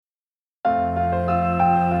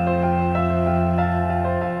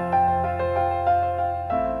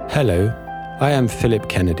Hello, I am Philip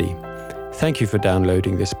Kennedy. Thank you for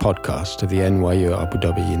downloading this podcast of the NYU Abu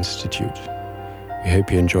Dhabi Institute. We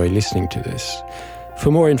hope you enjoy listening to this.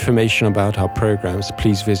 For more information about our programs,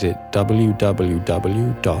 please visit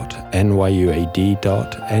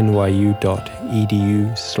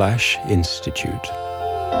www.nyu.nyu.edu/institute.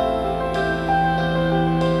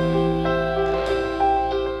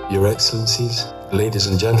 Your Excellencies, ladies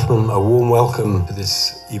and gentlemen, a warm welcome to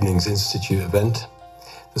this evening's Institute event.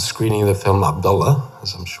 The screening of the film Abdullah,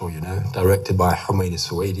 as I'm sure you know, directed by Humaid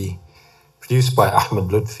Suwaidi, produced by Ahmed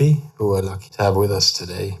Lutfi, who we're lucky to have with us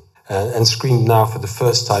today, and screened now for the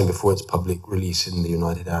first time before its public release in the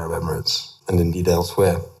United Arab Emirates, and indeed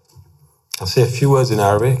elsewhere. I'll say a few words in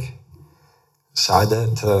Arabic.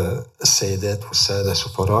 سعادة السيدات والسادة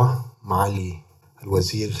السفراء، معالي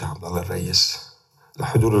الوزير عبد الله الرئيس،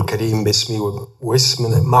 الحضور الكريم باسمي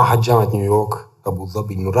واسم معهد جامعة نيويورك أبو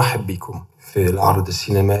ظبي، نرحب بكم في العرض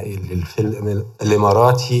السينمائي للفيلم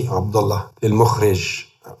الإماراتي عبد الله للمخرج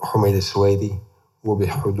حميد السويدي،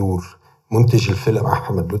 وبحضور منتج الفيلم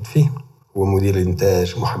أحمد لطفي ومدير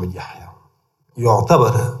الإنتاج محمد يحيى.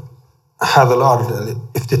 يعتبر هذا العرض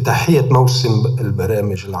افتتاحية موسم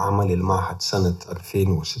البرامج العمل للمعهد سنة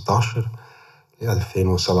 2016 ل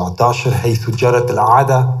 2017، حيث جرت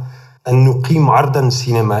العادة أن نقيم عرضاً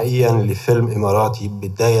سينمائياً لفيلم إماراتي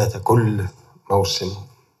بداية كل موسم،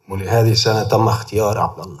 ولهذه السنة تم اختيار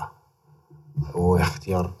عبد الله، هو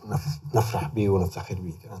اختيار نفرح به ونفتخر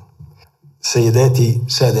به كمان. سيداتي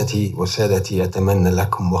سادتي وسادتي، أتمنى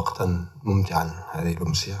لكم وقتاً ممتعاً هذه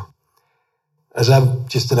الأمسية. As I've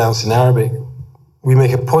just announced in Arabic, we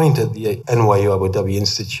make a point at the NYU Abu Dhabi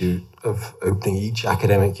Institute of opening each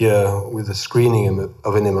academic year with a screening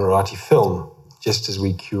of an Emirati film, just as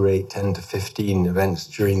we curate 10 to 15 events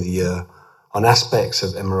during the year on aspects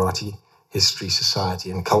of Emirati history, society,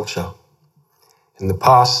 and culture. In the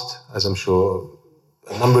past, as I'm sure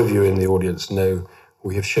a number of you in the audience know,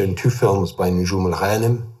 we have shown two films by Nujum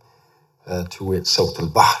al-Ghanim, to wit Sawt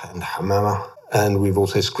al-Bahr and Hamama, and we've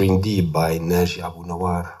also screened Deeb by Naji Abu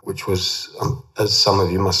Nawar, which was, as some of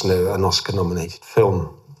you must know, an Oscar-nominated film.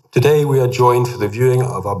 Today we are joined for the viewing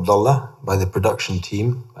of Abdullah by the production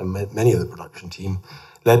team, and many of the production team,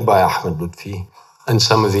 led by Ahmed Lutfi, and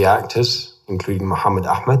some of the actors, including Muhammad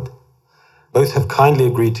Ahmed. Both have kindly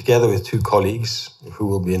agreed, together with two colleagues, who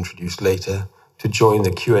will be introduced later, to join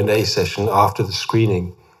the Q&A session after the screening,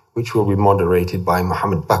 which will be moderated by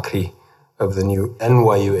Mohammed Bakri of the new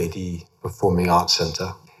NYUAD Performing Arts Center.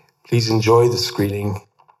 Please enjoy the screening,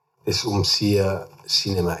 this Umsiya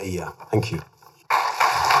Cinemaiya. Thank you.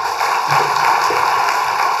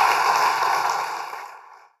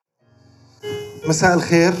 مساء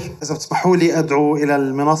الخير. إذا بتسمحوا لي أدعو إلى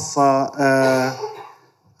المنصة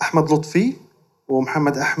أحمد لطفي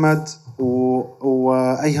ومحمد أحمد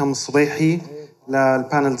وأيهم الصبيحي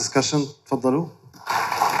للبانل ديسكشن. تفضلوا.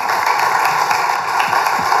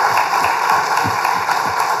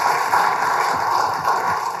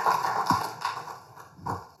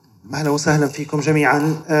 أهلا وسهلا فيكم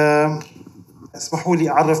جميعا. اسمحوا لي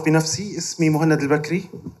أعرف بنفسي. اسمي مهند البكري،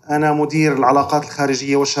 أنا مدير العلاقات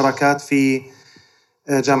الخارجية والشراكات في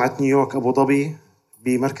جامعة نيويورك أبو ظبي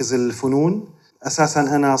بمركز الفنون. أساساً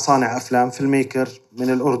أنا صانع أفلام، فيلم ميكر من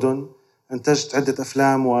الأردن. انتجت عدة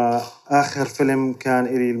أفلام، وآخر فيلم كان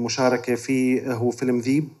إلي المشاركة فيه هو فيلم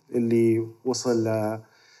ذيب اللي وصل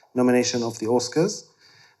nomination of the Oscars.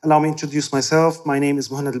 Allow me to introduce myself. My name is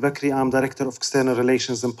Mohanad Al-Bakri. I'm Director of External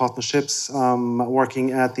Relations and Partnerships. I'm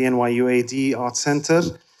working at the NYUAD Art Center.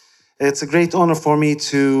 It's a great honor for me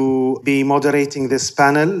to be moderating this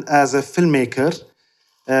panel as a filmmaker.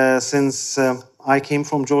 Since I came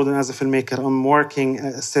from Jordan as a filmmaker, I'm working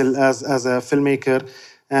still as a filmmaker,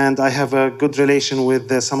 and I have a good relation with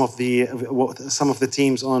some of the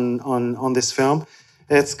teams on this film.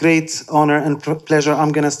 It's great honor and pleasure.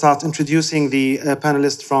 I'm going to start introducing the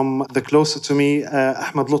panelists from the closer to me.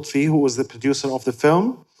 Ahmed Lutfi, who was the producer of the film.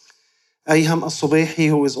 Ayham Al-Subayhi,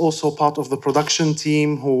 who is also part of the production team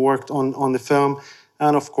who worked on the film.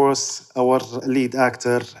 And of course, our lead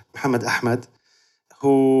actor, Muhammad Ahmed,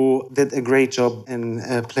 who did a great job in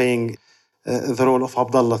playing the role of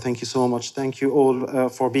Abdullah. Thank you so much. Thank you all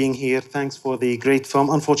for being here. Thanks for the great film.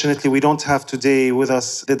 Unfortunately, we don't have today with us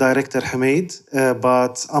the director, Humaid,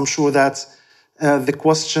 but I'm sure that the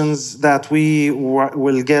questions that we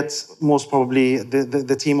will get, most probably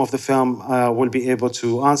the team of the film will be able to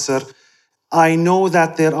answer. I know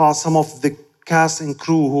that there are some of the cast and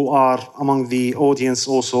crew who are among the audience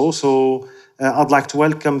also, so I'd like to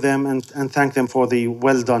welcome them and thank them for the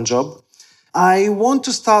well-done job. I want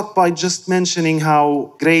to start by just mentioning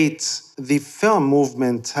how great the film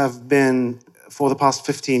movement have been for the past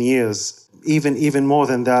 15 years, even more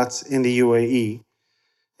than that in the UAE,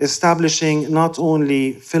 establishing not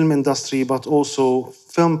only film industry, but also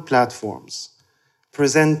film platforms,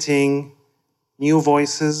 presenting new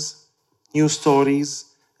voices, new stories,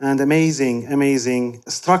 and amazing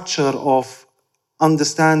structure of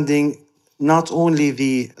understanding not only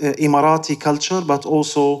the Emirati culture, but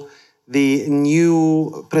also the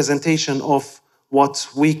new presentation of what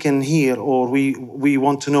we can hear or we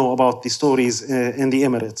want to know about the stories in the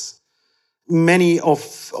Emirates. Many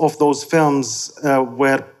of those films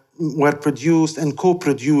were produced and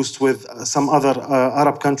co-produced with some other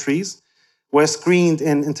Arab countries, were screened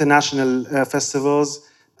in international festivals.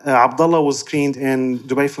 Abdullah was screened in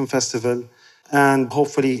Dubai Film Festival, and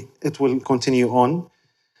hopefully it will continue on.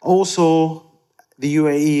 Also, the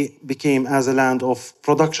UAE became as a land of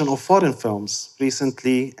production of foreign films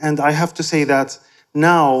recently, and I have to say that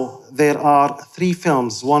now there are 3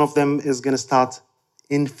 films. One of them is going to start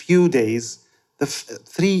in few days. The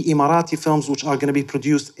 3 Emirati films which are going to be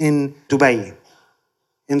produced in Dubai.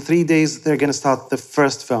 In 3 days, they're going to start the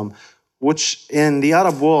first film, which in the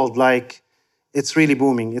Arab world, like, it's really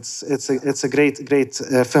booming. It's a great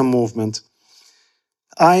film movement.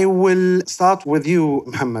 I will start with you,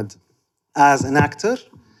 Muhammad, as an actor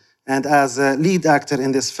and as a lead actor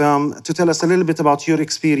in this film, to tell us a little bit about your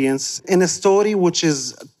experience in a story which is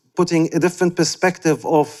putting a different perspective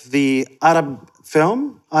of the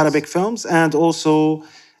Arabic films, and also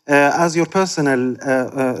as your personal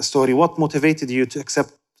story, what motivated you to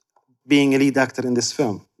accept being a lead actor in this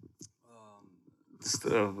film?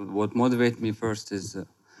 What motivated me first is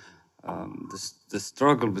the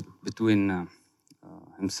struggle between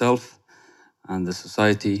himself and the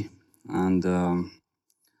society, and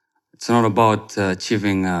it's not about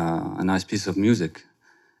achieving a nice piece of music.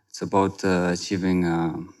 It's about achieving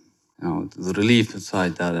the relief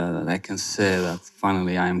inside that I can say that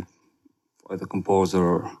finally I am the composer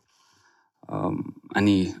or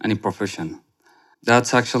any profession.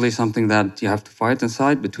 That's actually something that you have to fight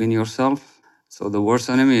inside between yourself. So the worst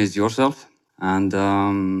enemy is yourself, and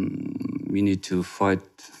you need to fight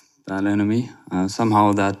that enemy. Somehow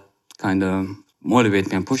that kind of motivated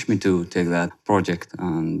me and pushed me to take that project.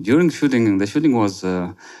 And during shooting, the shooting was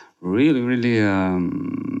really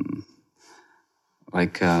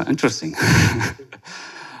interesting.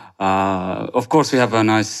 Of course, we have a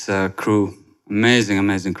nice crew,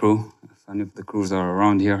 amazing crew. If any of the crews are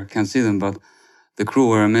around here, I can't see them, but the crew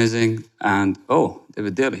were amazing. And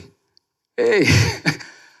David Daly. Hey,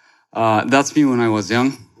 that's me when I was young,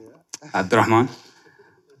 Abdurrahman,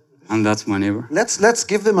 and that's my neighbor. Let's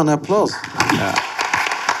give them an applause.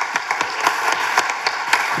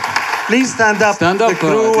 Please stand up. Stand up, the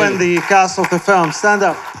crew and the cast of the film. Stand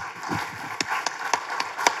up.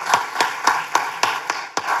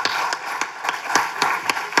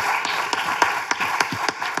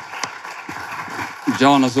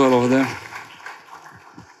 John as well over there.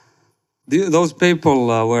 Those people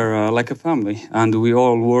were like a family, and we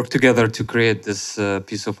all worked together to create this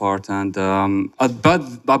piece of art. And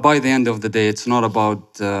but by the end of the day, it's not about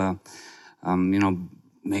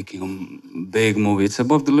making a big movie. It's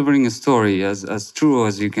about delivering a story as true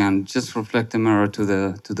as you can. Just reflect a mirror to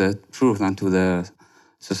the truth and to the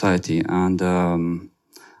society. And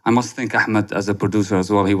I must thank Ahmed as a producer as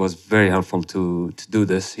well. He was very helpful to do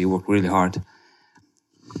this. He worked really hard.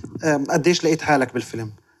 قديش لقيت حالك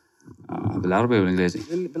بالفيلم؟ بالعربي ولا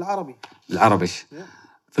بالانجليزي؟ بالعربي.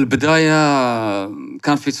 في البداية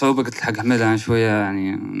كان في صعوبة، قلت لحق حميد أنا شوية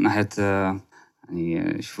يعني من ناحية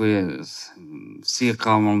يعني شوية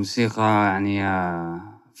موسيقى يعني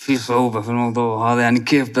في صعوبة في الموضوع هذا، يعني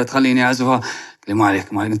كيف بتخليني أعزفها؟ قال لي ما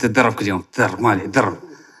عليك أنت تدرب كل يوم، تدرب ما عليك تدرب.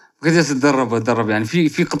 كنت جالس أتدرب يعني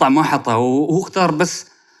في قطع ما حطها، وهو اختار بس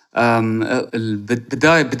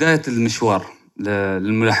بداية المشوار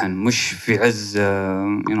للملحن، مش في عز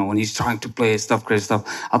when he's trying to play stuff crazy stuff.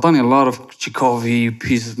 أعطاني a lot of Tchaikovsky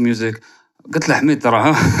pieces of music. قلت له حميد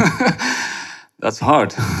ترى that's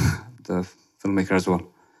hard. The filmmaker as well.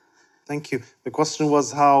 Thank you. The question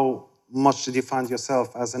was how much did you find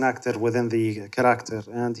yourself as an actor within the character?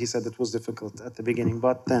 And he said it was difficult at the beginning,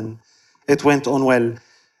 but then it went on well.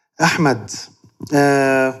 Ahmed,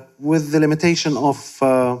 with the limitation of,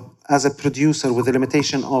 as a producer, with the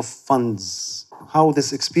limitation of funds, how this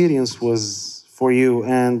experience was for you,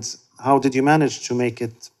 and how did you manage to make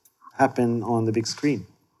it happen on the big screen?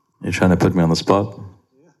 You're trying to put me on the spot?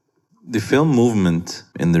 Yeah. The film movement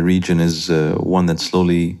in the region is one that's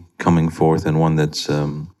slowly coming forth, and one that's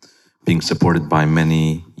being supported by many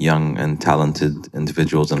young and talented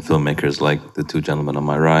individuals and filmmakers like the two gentlemen on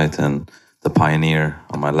my right and the pioneer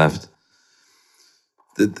on my left.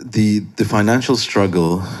 The financial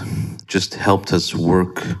struggle just helped us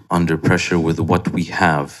work under pressure with what we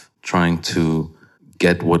have, trying to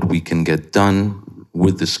get what we can get done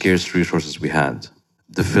with the scarce resources we had.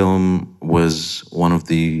 The film was one of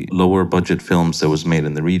the lower budget films that was made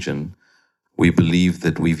in the region. We believe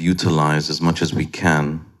that we've utilized as much as we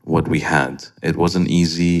can what we had. It wasn't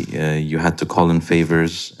easy. You had to call in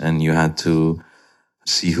favors and you had to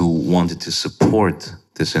see who wanted to support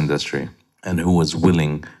this industry and who was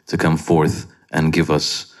willing to come forth and give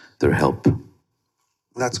us their help.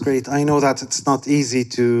 That's great. I know that it's not easy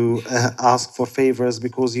to ask for favors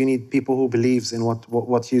because you need people who believes in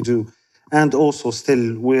what you do. And also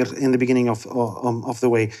still we're in the beginning of the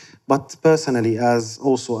way. But personally, as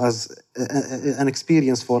an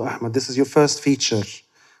experience for Ahmed, this is your first feature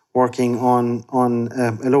working on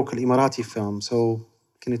a local Emirati film. So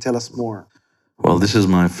can you tell us more? Well, this is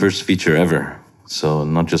my first feature ever. So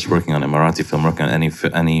not just working on Emirati film, working on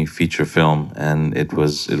any feature film, and it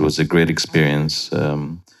was a great experience.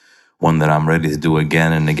 One that I'm ready to do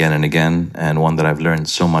again and again and again, and one that I've learned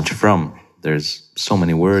so much from. There's so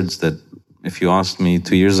many words that if you asked me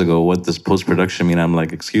 2 years ago what does post-production mean, I'm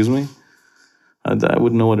like, excuse me? I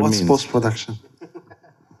wouldn't know what it means. What's post-production?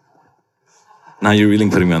 Now you're really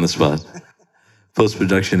putting me on the spot.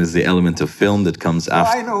 Post-production is the element of film that comes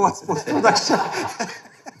after. I know what's post-production.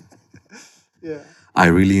 Yeah. I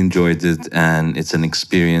really enjoyed it, and it's an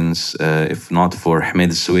experience, if not for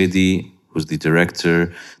Hamed Al-Suwaidi, who's the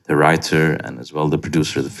director, the writer, and as well the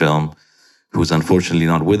producer of the film, who's unfortunately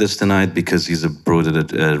not with us tonight because he's abroad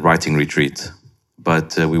at a writing retreat.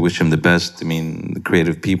 But we wish him the best. I mean, the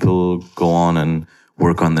creative people go on and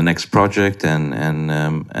work on the next project,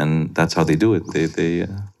 and that's how they do it.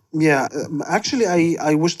 Yeah, actually,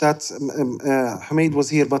 I wish that Hamed was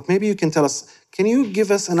here, but maybe you can tell us, can you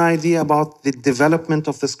give us an idea about the development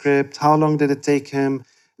of the script? How long did it take him?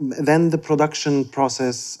 Then the production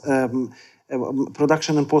process,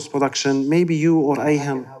 production and post-production, maybe you or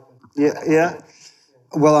Ayham. Yeah.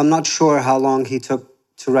 Well, I'm not sure how long he took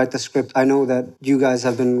to write the script. I know that you guys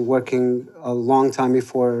have been working a long time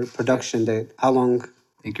before production date. How long?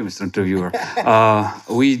 Thank you, Mr. Interviewer.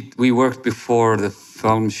 We worked before the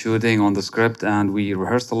film shooting on the script, and we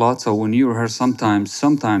rehearsed a lot. So when you rehearse, sometimes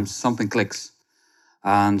something clicks,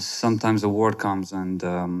 and sometimes a word comes, and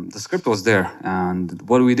the script was there. And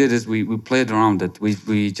what we did is we played around it.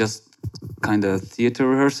 We just kind of theater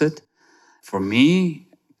rehearse it. For me,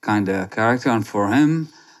 kind of character, and for him,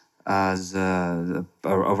 as a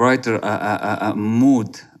writer, a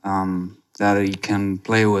mood that he can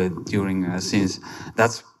play with during scenes.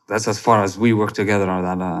 That's as far as we work together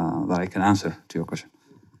that I can answer to your question.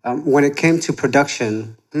 When it came to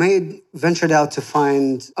production, Hamed ventured out to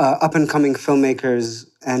find up-and-coming filmmakers,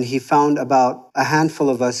 and he found about a handful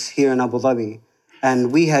of us here in Abu Dhabi.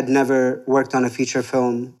 And we had never worked on a feature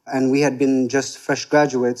film, and we had been just fresh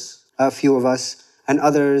graduates, a few of us, and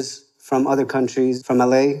others from other countries, from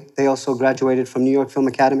LA. They also graduated from New York Film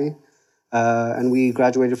Academy, and we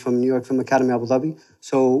graduated from New York Film Academy, Abu Dhabi.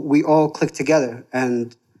 So we all clicked together,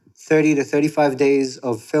 and 30 to 35 days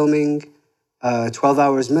of filming, 12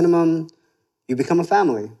 hours minimum, you become a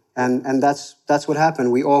family. And that's what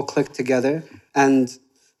happened. We all clicked together. And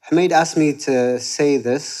Hamed asked me to say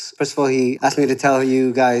this. First of all, he asked me to tell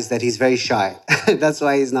you guys that he's very shy. That's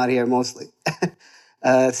why he's not here mostly.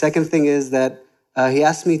 Second thing is that he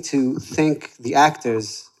asked me to thank the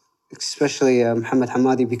actors, especially Mohammed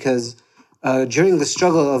Hamadi, because during the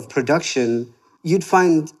struggle of production, you'd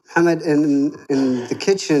find Hamed in the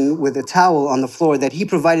kitchen with a towel on the floor that he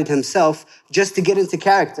provided himself just to get into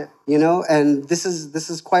character, you know? And this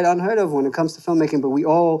is quite unheard of when it comes to filmmaking, but we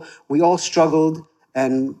all struggled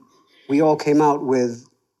and we all came out with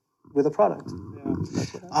a product.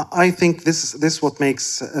 Yeah. I think this what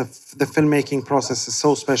makes the filmmaking process is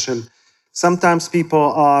so special. Sometimes people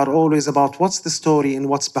are always about what's the story and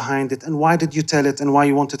what's behind it and why did you tell it and why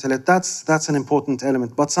you want to tell it. That's an important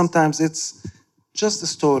element. But sometimes it's just a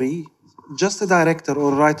story, just a director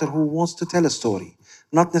or a writer who wants to tell a story.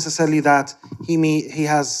 Not necessarily that he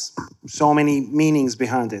has so many meanings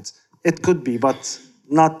behind it. It could be, but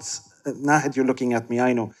not. Nahid, you're looking at me,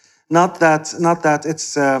 I know. Not that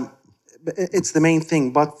it's the main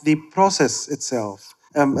thing, but the process itself,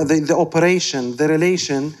 the operation, the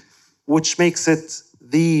relation, which makes it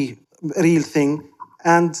the real thing,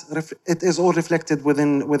 and it is all reflected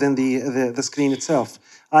within the screen itself.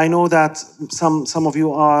 I know that some of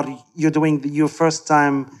you're doing your first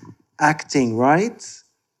time acting, right?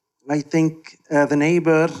 I think the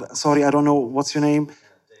neighbor. Sorry, I don't know what's your name.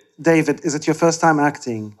 David, is it your first time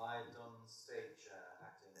acting?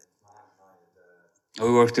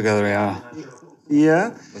 We work together, yeah.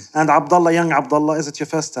 Yeah. And Abdullah, young Abdullah, is it your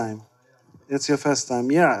first time? It's your first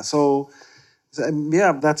time, yeah. So,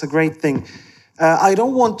 yeah, that's a great thing. I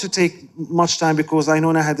don't want to take much time because I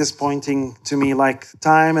know Nahad is pointing to me like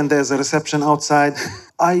time and there's a reception outside.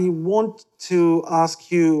 I want to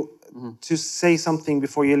ask you to say something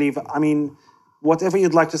before you leave. I mean, whatever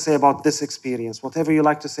you'd like to say about this experience, whatever you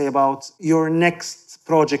like to say about your next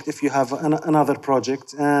project, if you have another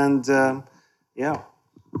project. And yeah,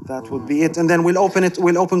 that would be it. And then we'll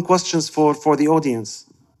open questions for the audience.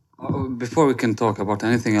 Before we can talk about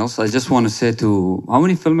anything else, I just want to say to how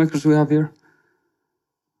many filmmakers we have here?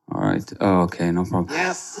 All right. Oh, okay, no problem.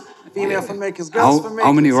 Yes, female filmmakers, girls filmmakers.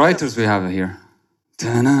 How many writers we have here?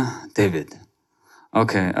 Tana, David.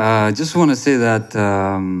 Okay. Just want to say that,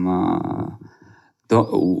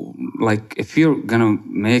 like, if you're gonna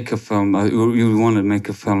make a film, you want to make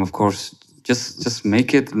a film, of course, just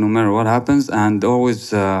make it, no matter what happens, and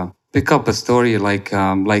always pick up a story. Like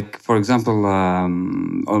for example,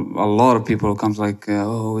 a lot of people comes like,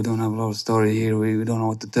 oh, we don't have a lot of story here. We don't know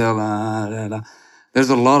what to tell. There's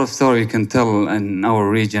a lot of story you can tell in our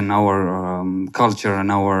region, our culture, and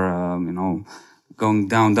our going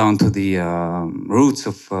down to the roots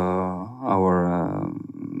of our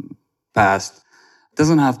past. It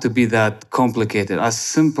doesn't have to be that complicated. As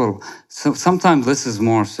simple. So sometimes this is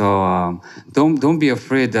more. So don't be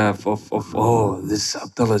afraid of oh, this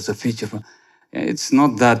Abdullah is a feature film. It's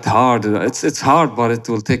not that hard. It's hard, but it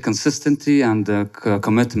will take consistency and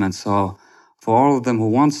commitment. So for all of them who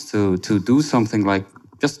wants to do something, like,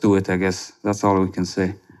 just do it, I guess. That's all we can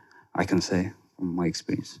say. I can say from my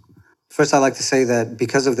experience. First, I'd like to say that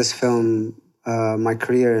because of this film, my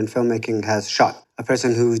career in filmmaking has shot. A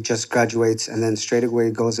person who just graduates and then straight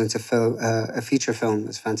away goes into a feature film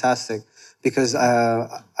is fantastic. Because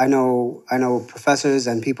I know professors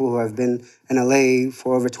and people who have been in LA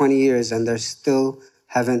for over 20 years and they still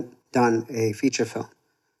haven't done a feature film.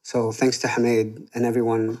 So thanks to Hamid and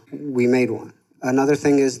everyone, we made one. Another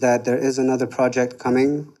thing is that there is another project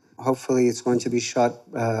coming. Hopefully it's going to be shot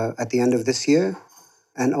at the end of this year.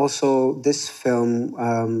 And also this film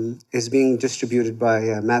is being distributed by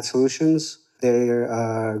Mad Solutions. They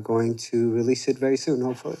are going to release it very soon,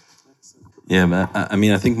 hopefully. Yeah, I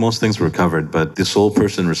mean, I think most things were covered, but the sole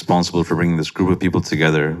person responsible for bringing this group of people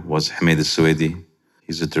together was Hamid Al-Suwaidi.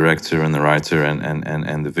 He's the director and the writer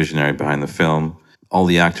and the visionary behind the film. All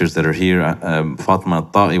the actors that are here, Fatma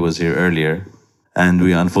Al-Ta'i was here earlier, and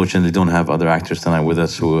we unfortunately don't have other actors tonight with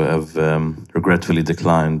us who have regretfully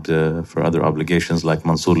declined for other obligations, like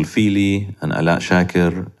Mansour Al-Fili and Ala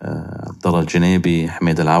Shakir, Abdullah Al-Janebi,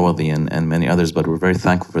 Hamid Al-Awadi, and many others. But we're very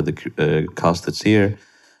thankful for the cast that's here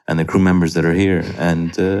and the crew members that are here.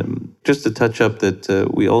 And just to touch up that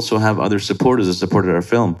we also have other supporters that supported our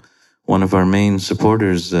film. One of our main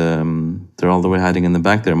supporters, they're all the way hiding in the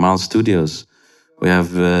back there, Miles Studios. We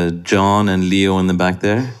have John and Leo in the back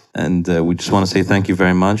there. And we just want to say thank you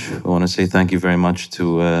very much. We want to say thank you very much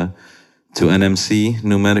to NMC,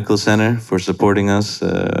 New Medical Center, for supporting us,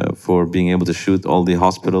 for being able to shoot all the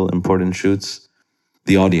hospital important shoots.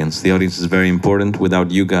 The audience is very important.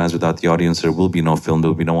 Without you guys, without the audience, there will be no film. There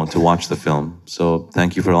will be no one to watch the film. So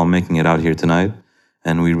thank you for all making it out here tonight.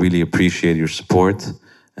 And we really appreciate your support.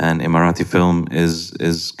 And Emirati Film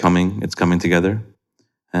is coming. It's coming together.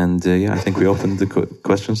 And yeah, I think we opened the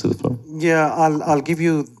questions to the floor. Yeah, I'll give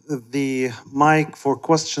you the mic for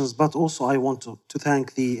questions, but also I want to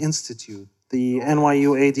thank the Institute, the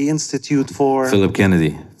NYU AD Institute for... Philip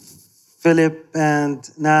Kennedy. Philip and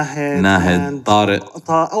Nahid and Tariq.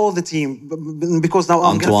 All the team, because now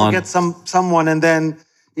I'm going to forget someone and then,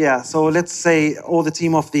 yeah, so let's say all the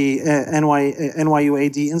team of the NYU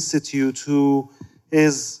AD Institute who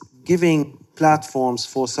is giving platforms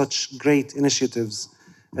for such great initiatives,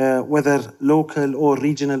 whether local or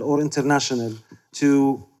regional or international,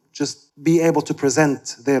 to just be able to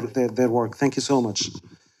present their work. Thank you so much.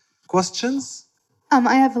 Questions?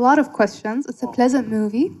 I have a lot of questions. It's a pleasant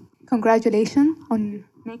movie. Congratulations on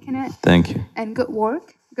making it. Thank you. And good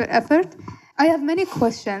work, good effort. I have many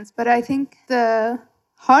questions, but I think the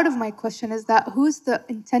heart of my question is that who's the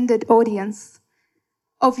intended audience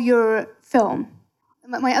of your film?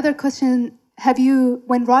 My other question, have you,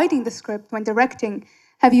 when writing the script, when directing,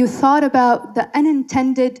 have you thought about the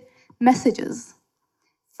unintended messages?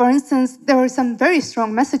 For instance, there are some very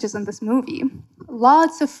strong messages in this movie.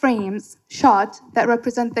 Lots of frames shot that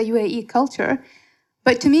represent the UAE culture.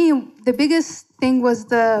 But to me, the biggest thing was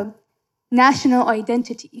the national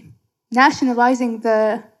identity, nationalizing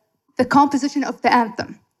the composition of the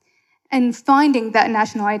anthem and finding that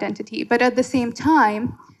national identity. But at the same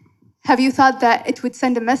time, have you thought that it would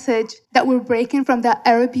send a message that we're breaking from that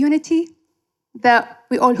Arab unity that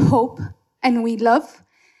we all hope and we love,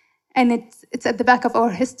 and it's at the back of our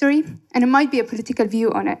history, and it might be a political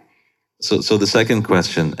view on it? So the second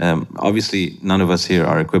question, obviously none of us here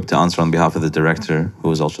are equipped to answer on behalf of the director,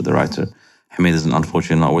 who is also the writer. Hameed is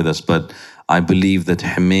unfortunately not with us, but I believe that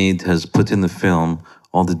Hameed has put in the film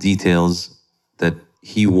all the details that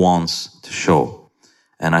he wants to show.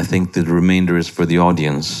 And I think the remainder is for the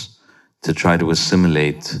audience to try to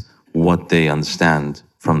assimilate what they understand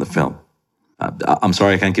from the film. I'm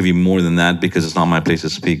sorry I can't give you more than that because it's not my place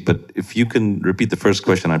to speak, but if you can repeat the first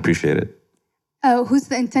question, I appreciate it. Who's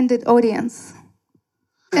the intended audience?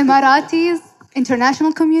 Emiratis,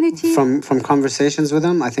 international community? From conversations with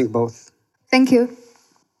them, I think both. Thank you.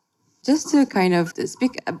 Just to kind of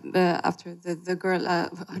speak after the girl,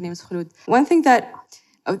 her name is Khulud. One thing that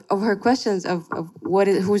of her questions of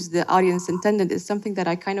who's the audience intended is something that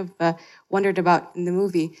I kind of wondered about in the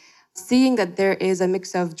movie. Seeing that there is a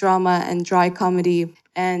mix of drama and dry comedy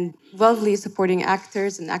and lovely supporting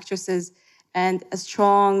actors and actresses and a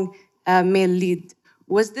strong male lead.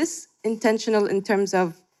 Was this intentional in terms of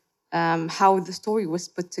how the story was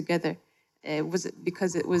put together? Was it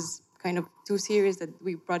because it was kind of too serious that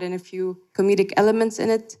we brought in a few comedic elements in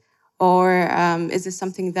it? Or is this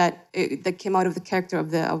something that came out of the character of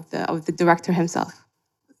the director himself?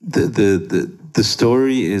 The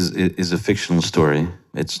story is a fictional story.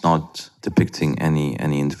 It's not depicting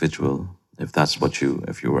any individual. If that's what you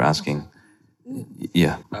were asking,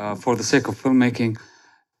 yeah. For the sake of filmmaking,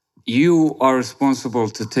 you are responsible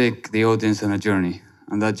to take the audience on a journey,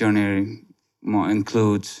 and that journey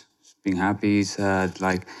includes being happy, sad.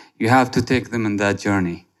 Like you have to take them in that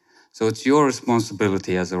journey. So it's your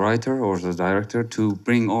responsibility as a writer or as a director to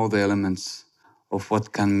bring all the elements of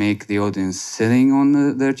what can make the audience sitting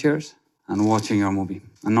on their chairs and watching your movie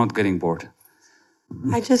and not getting bored.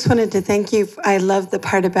 I just wanted to thank you. I love the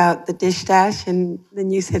part about the dish dash, and then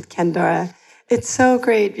you said Kendora. It's so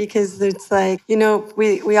great because it's like, you know,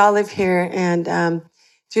 we all live here, and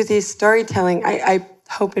through this storytelling, I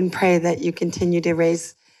hope and pray that you continue to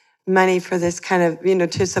raise money for this kind of, you know,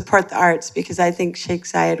 to support the arts, because I think Sheikh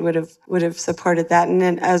Zayed would have supported that. And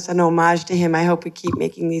then as an homage to him, I hope we keep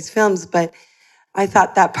making these films. But I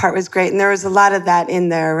thought that part was great. And there was a lot of that in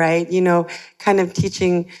there, right? You know, kind of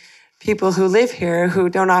teaching people who live here, who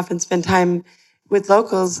don't often spend time with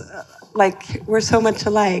locals, like we're so much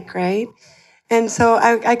alike, right? And so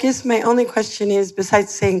I guess my only question is, besides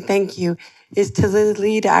saying thank you, is to the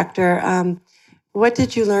lead actor, what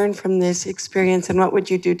did you learn from this experience, and what would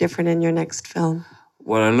you do different in your next film?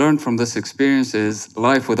 What I learned from this experience is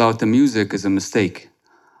life without the music is a mistake.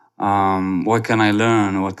 What can I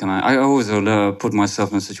learn? I always put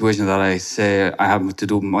myself in a situation that I say I have to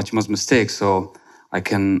do much mistakes, so I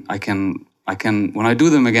can when I do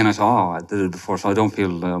them again, I say, oh, I did it before, so I don't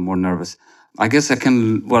feel more nervous. I guess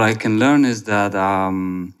what I can learn is that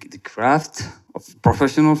the craft of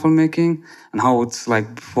professional filmmaking and how it's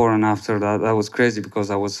like before and after that was crazy, because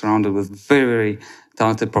I was surrounded with very, very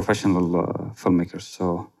talented professional filmmakers.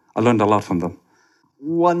 So I learned a lot from them.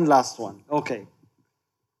 One last one. Okay.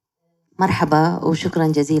 مرحبا وشكرا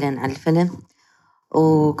جزيلا على الفيلم.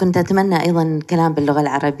 وكنت أتمنى أيضا الكلام باللغة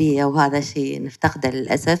العربية، وهذا شيء نفتقده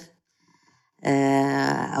للأسف.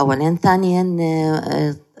 أولا، ثانيا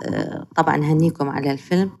طبعا هنيكم على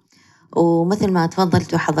الفيلم، ومثل ما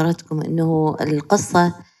تفضلتوا حضرتكم أنه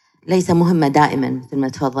القصة ليس مهمة دائما، مثل ما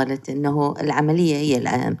تفضلت أنه العملية هي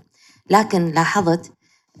الأهم. لكن لاحظت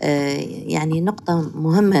يعني نقطة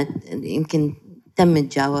مهمة يمكن تم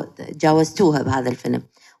تجاوزتوها بهذا الفيلم،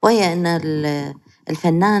 وهي أن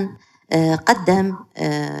الفنان قدم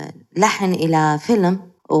لحن إلى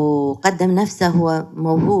فيلم وقدم نفسه هو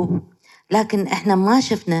موهوب، لكن إحنا ما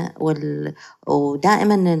شفنا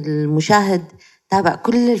ودائما المشاهد تابع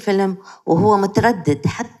كل الفيلم وهو متردد،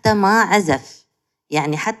 حتى ما عزف،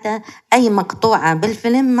 يعني حتى أي مقطوعة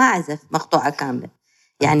بالفيلم ما عزف مقطوعة كاملة،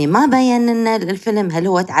 يعني ما بين أن الفيلم هل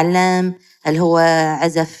هو تعلم، هل هو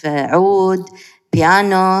عزف عود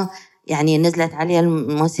بيانو، يعني نزلت عليه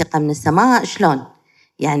الموسيقى من السماء شلون،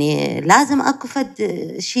 يعني لازم أكو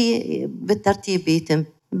فد شيء بالترتيب يتم.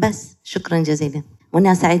 بس شكرا جزيلا،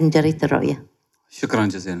 وأنا سعيد من جريدة الرؤية. شكرا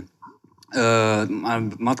جزيلا.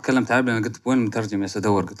 ما تكلمت عربي، أنا قلت وين المترجم؟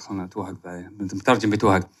 أدور، قلت خلنا توهق بعدين، المترجم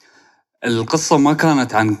بيتوهق. القصة ما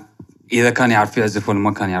كانت عن إذا كان يعرف يعزف ولا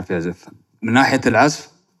ما كان يعرف يعزف. من ناحية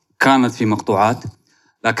العزف كانت في مقطوعات،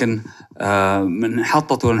 لكن من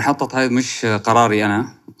انحطت هاي مش قراري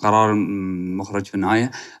أنا، قرار المخرج في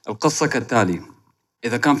النهاية. القصة كالتالي: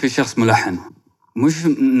 إذا كان في شخص ملحن، مش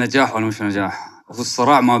نجاح ولا مش نجاح، هو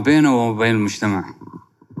الصراع ما بينه وما بين المجتمع.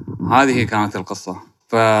 هذه هي كانت القصة.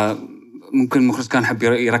 فممكن المخرج كان حب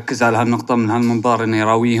يركز على هالنقطة من هالمنظار، إنه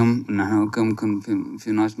يراويهم إنه ممكن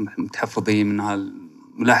في ناس متحفظين من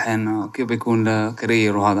هالملحن كيف بيكون له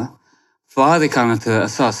كارير وهذا. فهذه كانت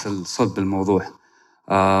أساس الصلب الموضوع.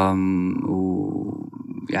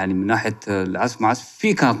 ويعني من ناحية العزف مع عزف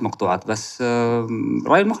كانت مقطوعات، بس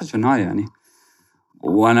رأي المخرج في النهاية يعني.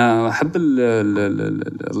 وانا احب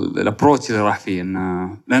الابروتش اللي راح فيه،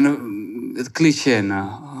 انه لانه كليشيه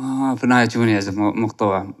انه في النهايه تشوفني يعزف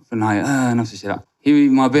مقطوعه في النهايه نفس الشيء. لا، هي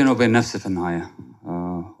ما بينه وبين نفسه في النهايه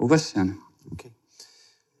وبس يعني.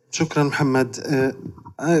 شكرا محمد.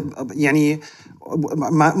 يعني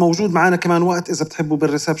موجود معنا كمان وقت إذا بتحبوا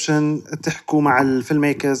بالريسبشن تحكوا مع الفيلم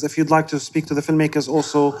ميكرز. If you'd like to speak to the filmmakers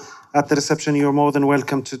also at the reception, you're more than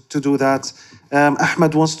welcome to do that.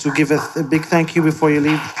 Ahmed wants to give a big thank you before you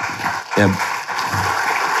leave. Yeah.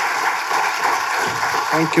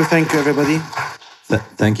 Thank you everybody.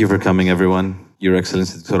 Thank you for coming, everyone. Your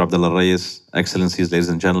Excellency Dr. Abdullah Reyes, Excellencies, ladies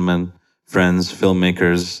and gentlemen, friends,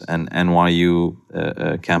 filmmakers, and NYU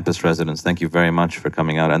campus residents, thank you very much for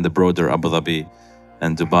coming out, and the broader Abu Dhabi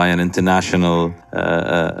and Dubai and international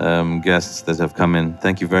guests that have come in.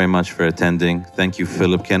 Thank you very much for attending. Thank you,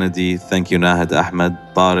 Philip Kennedy. Thank you, Nahid Ahmed,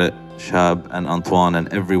 Tariq, Shab, and Antoine, and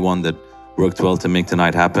everyone that worked well to make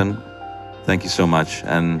tonight happen. Thank you so much,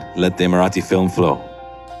 and let the Emirati film flow.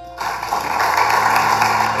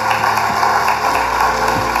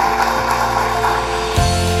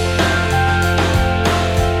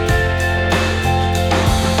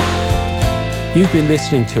 You've been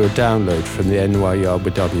listening to a download from the NYU Abu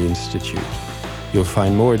Dhabi Institute. You'll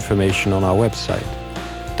find more information on our website,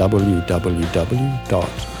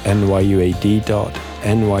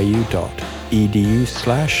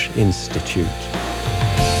 www.nyuad.nyu.edu/institute.